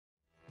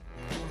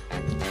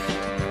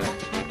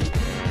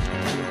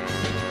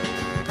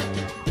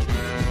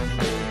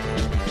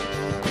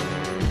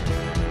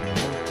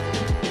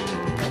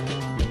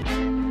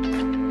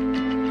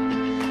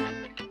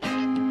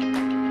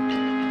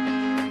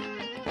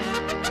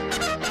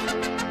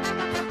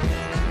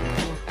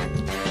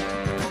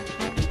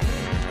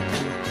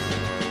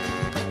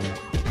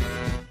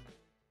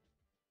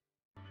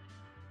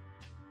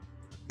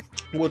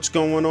What's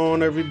going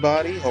on,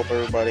 everybody? Hope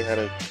everybody had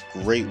a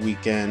great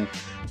weekend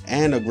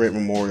and a great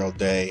Memorial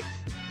Day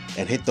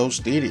and hit those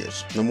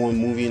theaters. Number one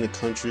movie in the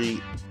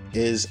country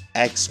is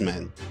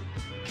X-Men.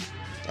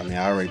 I mean,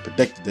 I already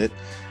predicted it.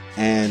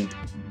 And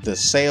the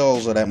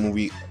sales of that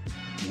movie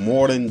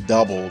more than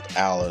doubled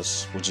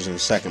Alice, which is in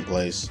second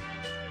place.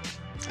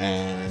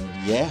 And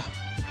yeah,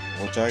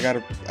 which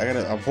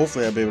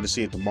hopefully I'll be able to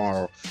see it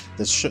tomorrow.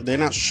 They're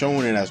not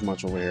showing it as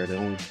much over here. They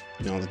only,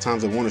 the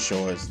times they want to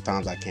show it is the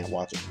times I can't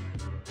watch it.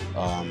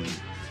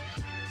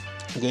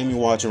 The game you're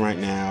watching right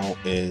now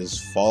is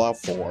Fallout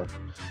 4.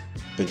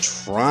 Been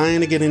trying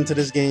to get into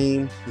this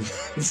game.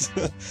 It's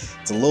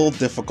a little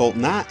difficult,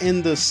 not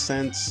in the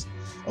sense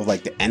of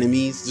like the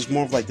enemies, just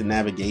more of like the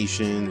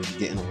navigation and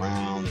getting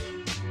around,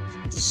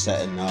 the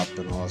setting up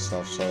and all that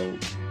stuff. So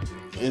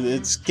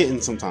it's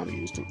getting some time to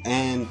get used to,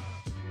 and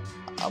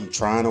I'm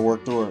trying to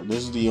work through it.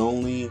 This is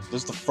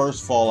the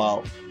first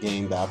Fallout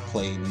game that I've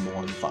played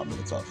more than 5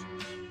 minutes of.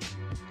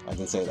 I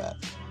can say that.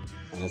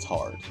 And it's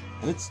hard.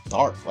 And it's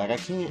dark. Like, I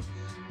can't,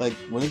 like,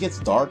 when it gets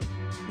dark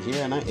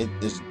here at night,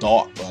 it's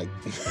dark. Like,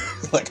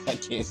 like I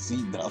can't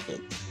see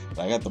nothing.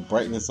 I got the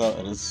brightness up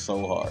and it's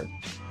so hard.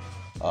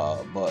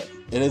 But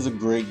it is a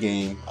great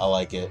game. I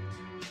like it.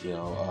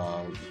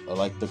 I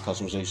like the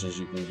customizations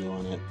you can do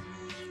on it.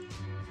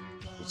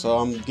 So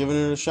I'm giving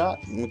it a shot.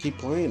 I'm going to keep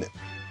playing it.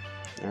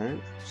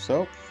 Alright,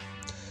 so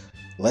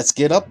let's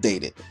get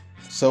updated.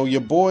 So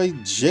your boy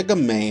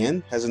Jigga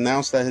Man has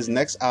announced that his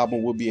next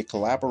album will be a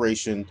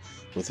collaboration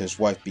with his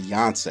wife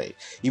Beyonce,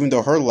 even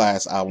though her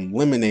last album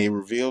Lemonade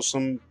reveals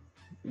some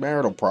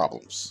marital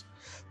problems.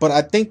 But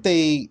I think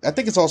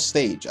it's all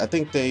staged. I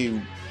think they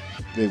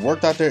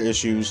worked out their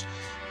issues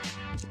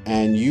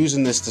and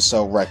using this to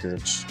sell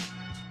records,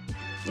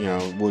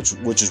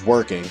 which is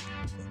working.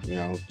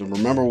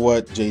 Remember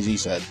what Jay-Z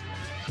said.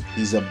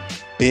 He's a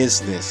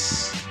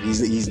business.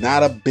 He's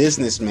not a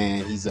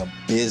businessman. He's a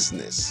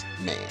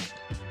businessman.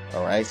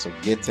 All right, so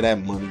get to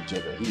that money,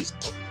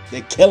 Jigga.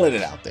 They're killing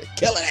it out there,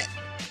 killing it.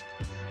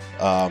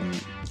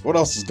 What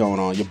else is going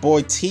on? Your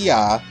boy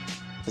T.I.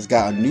 has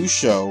got a new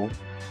show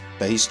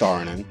that he's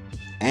starring in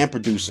and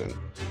producing,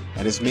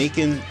 and it's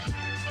making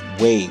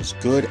waves,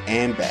 good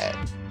and bad.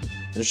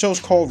 And the show's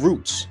called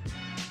Roots.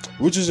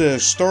 Roots is a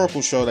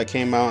historical show that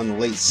came out in the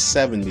late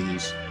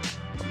 70s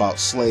about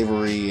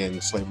slavery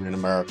and slavery in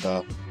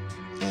America,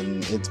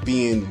 and it's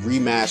being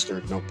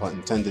remastered, no pun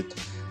intended,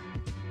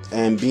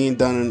 and being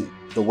done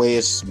the way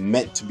it's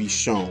meant to be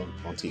shown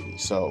on TV.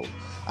 So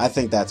I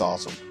think that's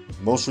awesome.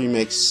 Most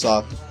remakes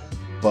suck,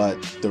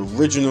 but the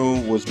original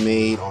was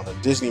made on a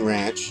Disney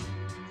ranch,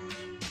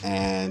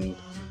 and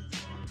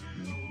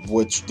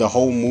which the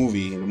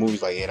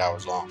movie's like 8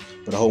 hours long,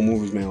 but the whole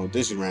movie's made on a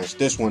Disney ranch.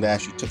 This one, they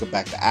actually took it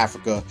back to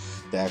Africa.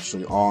 They're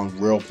actually on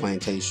real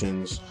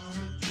plantations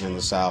in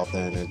the South,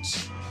 and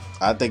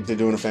I think they're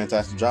doing a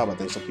fantastic job. I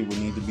think some people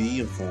need to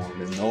be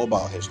informed and know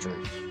about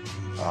history.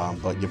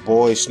 But your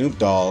boy Snoop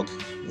Dogg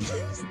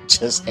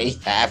just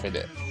ain't having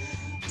it.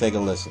 Take a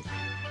listen.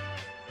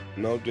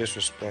 No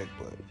disrespect,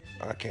 but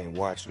I can't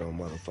watch no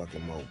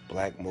motherfucking more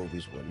black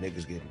movies where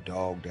niggas getting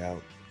dogged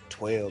out,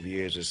 12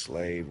 years a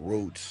slave,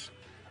 Roots,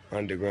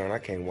 Underground. I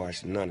can't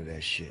watch none of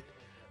that shit.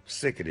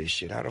 Sick of this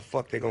shit. How the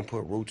fuck they gonna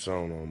put Roots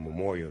on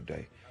Memorial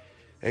Day?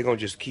 They gonna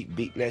just keep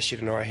beating that shit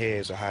in our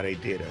heads of how they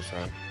did us,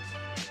 huh?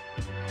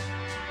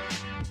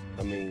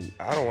 I mean,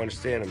 I don't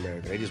understand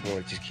America. They just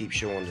want to just keep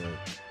showing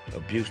the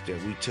abuse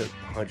that we took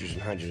hundreds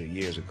and hundreds of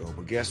years ago.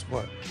 But guess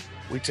what?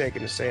 We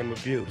taking the same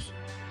abuse.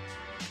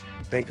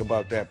 Think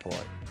about that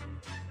part.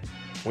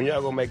 When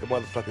y'all gonna make a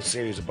motherfucking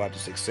series about the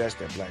success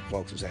that black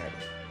folks is having?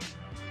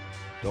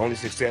 The only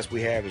success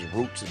we have is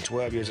Roots and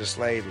 12 Years a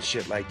Slave and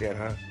shit like that,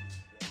 huh?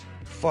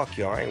 Fuck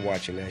y'all, I ain't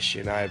watching that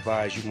shit. And I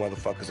advise you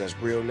motherfuckers that's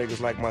real niggas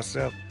like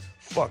myself,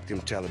 fuck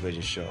them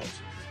television shows.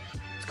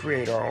 Let's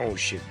create our own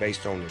shit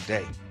based on the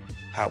day.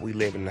 How we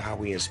live and how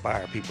we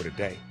inspire people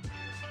today.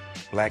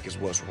 Black is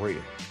what's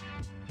real.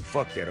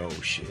 Fuck that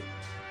old shit.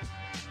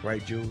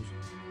 Right, Jules?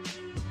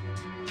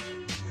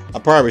 I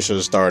probably should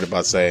have started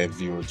by saying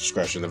viewer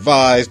discretion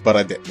advised, but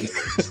I didn't.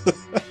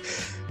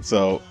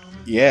 So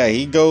yeah,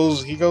 he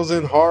goes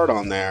in hard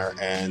on there,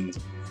 and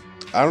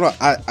I don't know.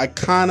 I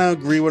kind of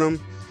agree with him.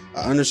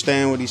 I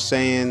understand what he's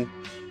saying,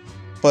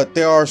 but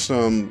there are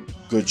some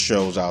good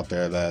shows out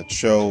there that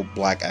show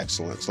black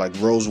excellence. Like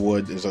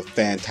Rosewood is a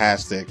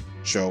fantastic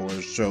show where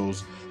it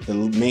shows the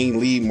main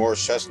lead,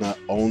 Morris Chestnut,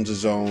 owns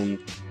his own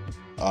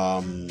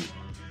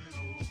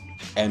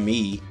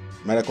ME,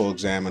 medical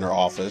examiner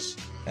office,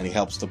 and he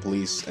helps the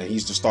police, and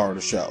he's the star of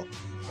the show.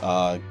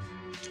 A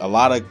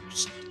lot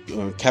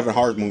of Kevin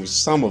Hart movies,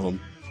 some of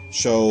them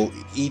show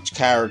each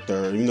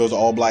character, even though it's an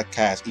all-black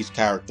cast, each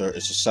character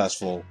is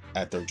successful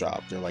at their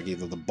job. They're like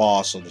either the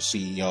boss or the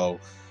CEO.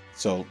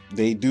 So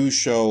they do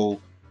show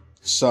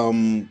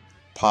some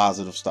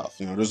positive stuff.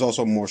 There's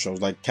also more shows.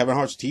 Like Kevin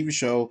Hart's TV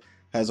show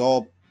has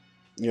all,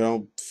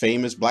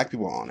 famous black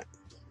people on it.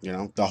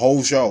 The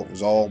whole show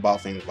is all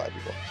about famous black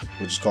people,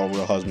 which is called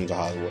Real Husbands of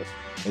Hollywood.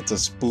 It's a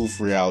spoof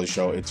reality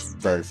show. It's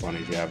very funny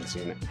if you haven't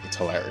seen it. It's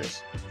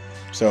hilarious.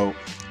 So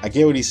I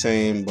get what he's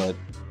saying, but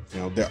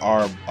there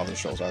are other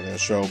shows out there that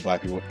show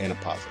black people in a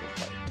positive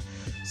light.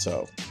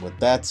 So with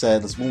that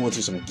said, let's move on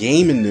to some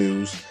gaming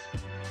news.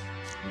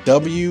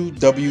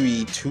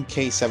 WWE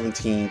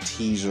 2K17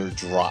 teaser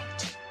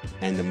dropped,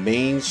 and the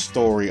main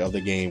story of the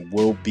game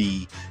will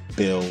be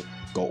Bill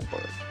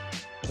Goldberg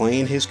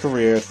playing his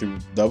career through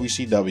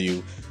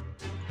WCW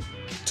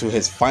to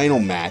his final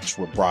match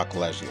with Brock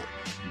Lesnar.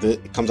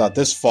 It comes out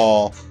this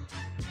fall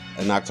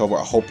in October.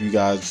 I hope you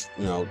guys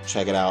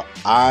check it out.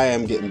 I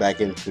am getting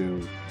back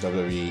into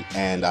WWE,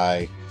 and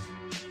I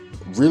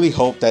really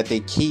hope that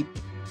they keep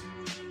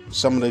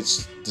some of the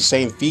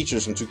same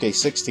features from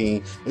 2K16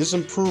 and just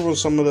improve on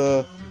some of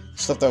the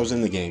stuff that was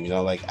in the game.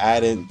 Like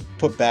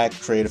put back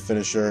creative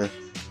finisher,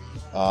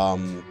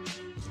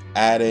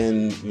 add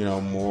in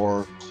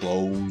more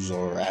clothes,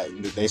 or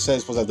they said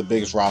it's supposed to have the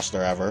biggest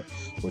roster ever,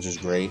 which is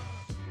great.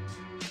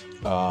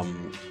 I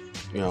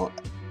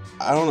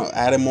don't know,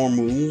 add in more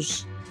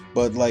moves,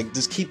 but like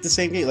just keep the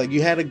same game. Like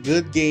you had a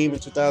good game in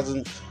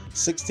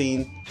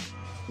 2016,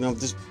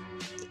 just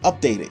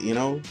update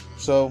it.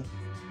 So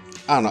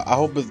I don't know. I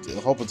hope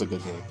it's a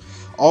good game.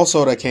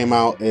 Also, that came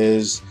out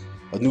is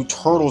a new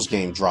Turtles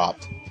game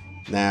dropped.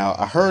 Now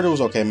I heard it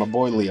was okay. My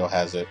boy Leo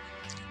has it,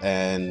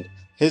 and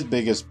his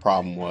biggest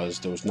problem was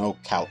there was no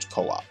couch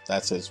co-op.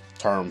 That's his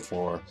term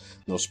for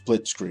no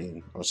split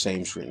screen or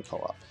same screen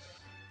co-op.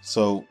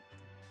 So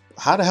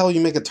how the hell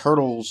you make a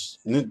Teenage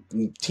Mutant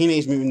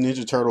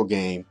Ninja Turtle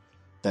game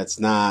that's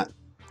not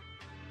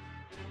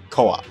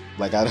co-op?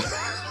 Like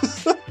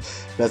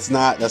that's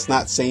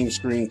not same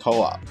screen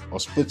co-op or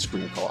split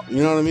screen co-op.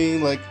 You know what I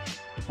mean? Like,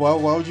 why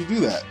would you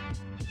do that?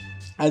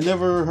 I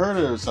never heard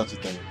of such a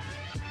thing,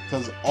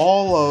 because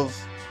all of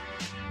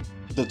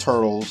the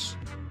Turtles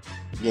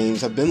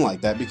games have been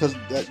like that, because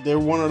they're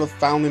one of the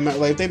founding.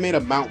 Like if they made a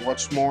Mount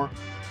Rushmore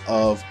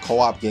of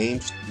co-op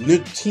games,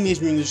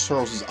 Teenage Mutant Ninja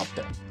Turtles is up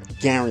there,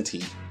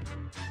 guaranteed.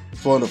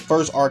 It's one of the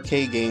first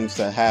arcade games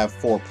to have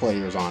 4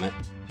 players on it.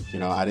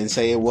 I didn't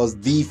say it was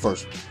the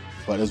first,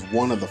 but it's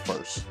one of the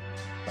first.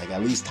 Like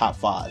at least top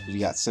 5. You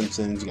got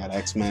Simpsons, you got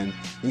X-Men,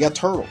 you got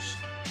Turtles.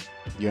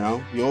 You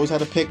always had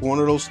to pick one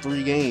of those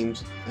 3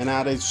 games, and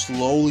now they're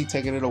slowly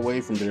taking it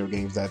away from video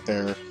games that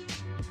they're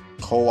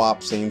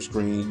co-op, same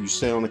screen. You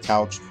sit on the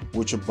couch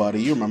with your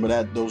buddy. You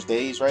remember those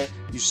days, right?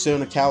 You sit on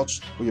the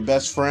couch with your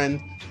best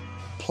friend,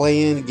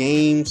 playing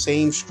game,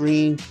 same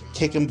screen,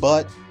 kicking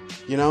butt.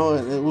 And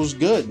it was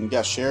good. You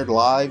got shared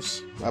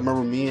lives. I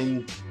remember me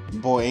and my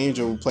boy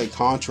Angel would play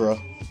Contra.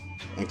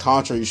 And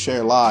Contra, you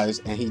share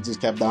lives, and he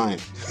just kept dying.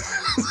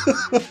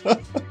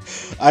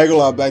 I ain't gonna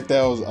lie, back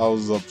then I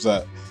was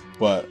upset.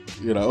 But,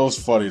 it was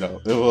funny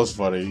though. It was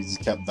funny. He just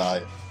kept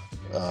dying.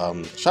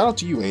 Shout out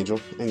to you, Angel,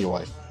 and your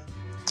wife.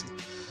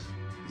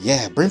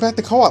 Yeah, bring back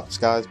the co-ops,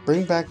 guys.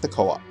 Bring back the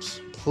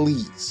co-ops.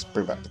 Please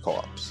bring back the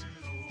co-ops.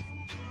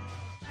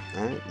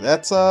 Alright,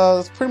 that's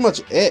pretty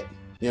much it.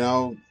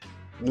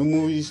 New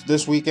movies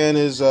this weekend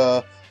is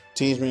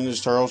Teenage Mutant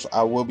Ninja Turtles.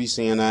 I will be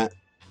seeing that.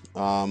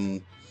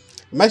 I'm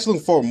actually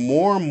looking forward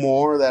more and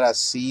more that I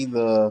see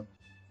the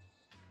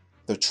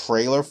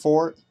trailer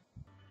for it,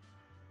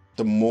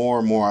 the more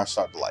and more I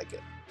start to like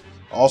it.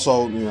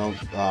 Also,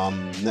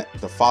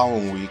 the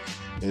following week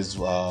is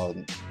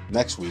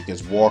next week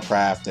is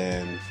Warcraft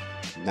and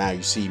Now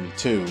You See Me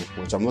 2,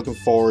 which I'm looking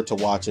forward to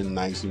watching.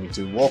 Now You See Me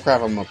 2.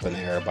 Warcraft, I'm up in the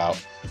air about,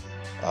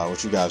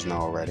 which you guys know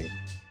already.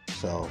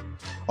 So,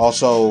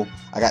 also,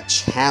 I got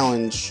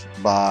challenged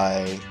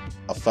by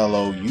a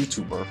fellow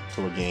YouTuber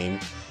to a game.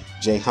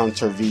 J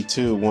Hunter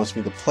V2 wants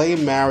me to play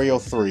Mario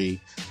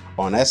 3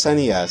 on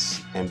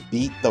SNES and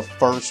beat the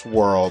first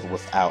world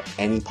without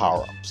any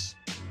power-ups.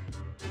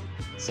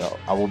 So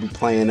I will be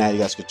playing that. You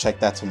guys can check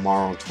that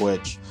tomorrow on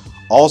Twitch.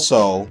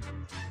 Also,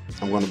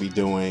 I'm going to be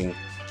doing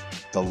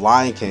The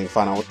Lion King,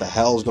 find out what the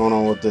hell is going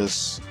on with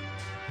this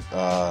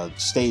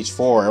stage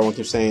 4. Everyone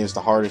keeps saying it's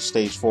the hardest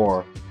stage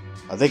 4.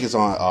 I think it's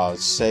on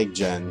Sega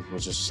Gen,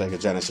 which is Sega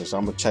Genesis. So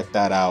I'm going to check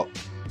that out.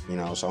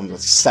 So I'm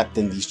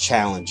accepting these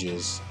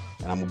challenges,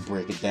 and I'm going to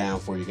break it down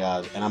for you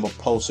guys. And I'm going to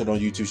post it on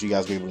YouTube so you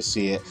guys will be able to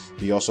see it.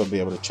 But you also be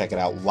able to check it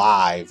out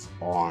live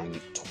on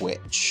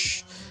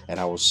Twitch. And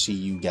I will see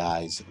you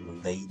guys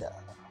later.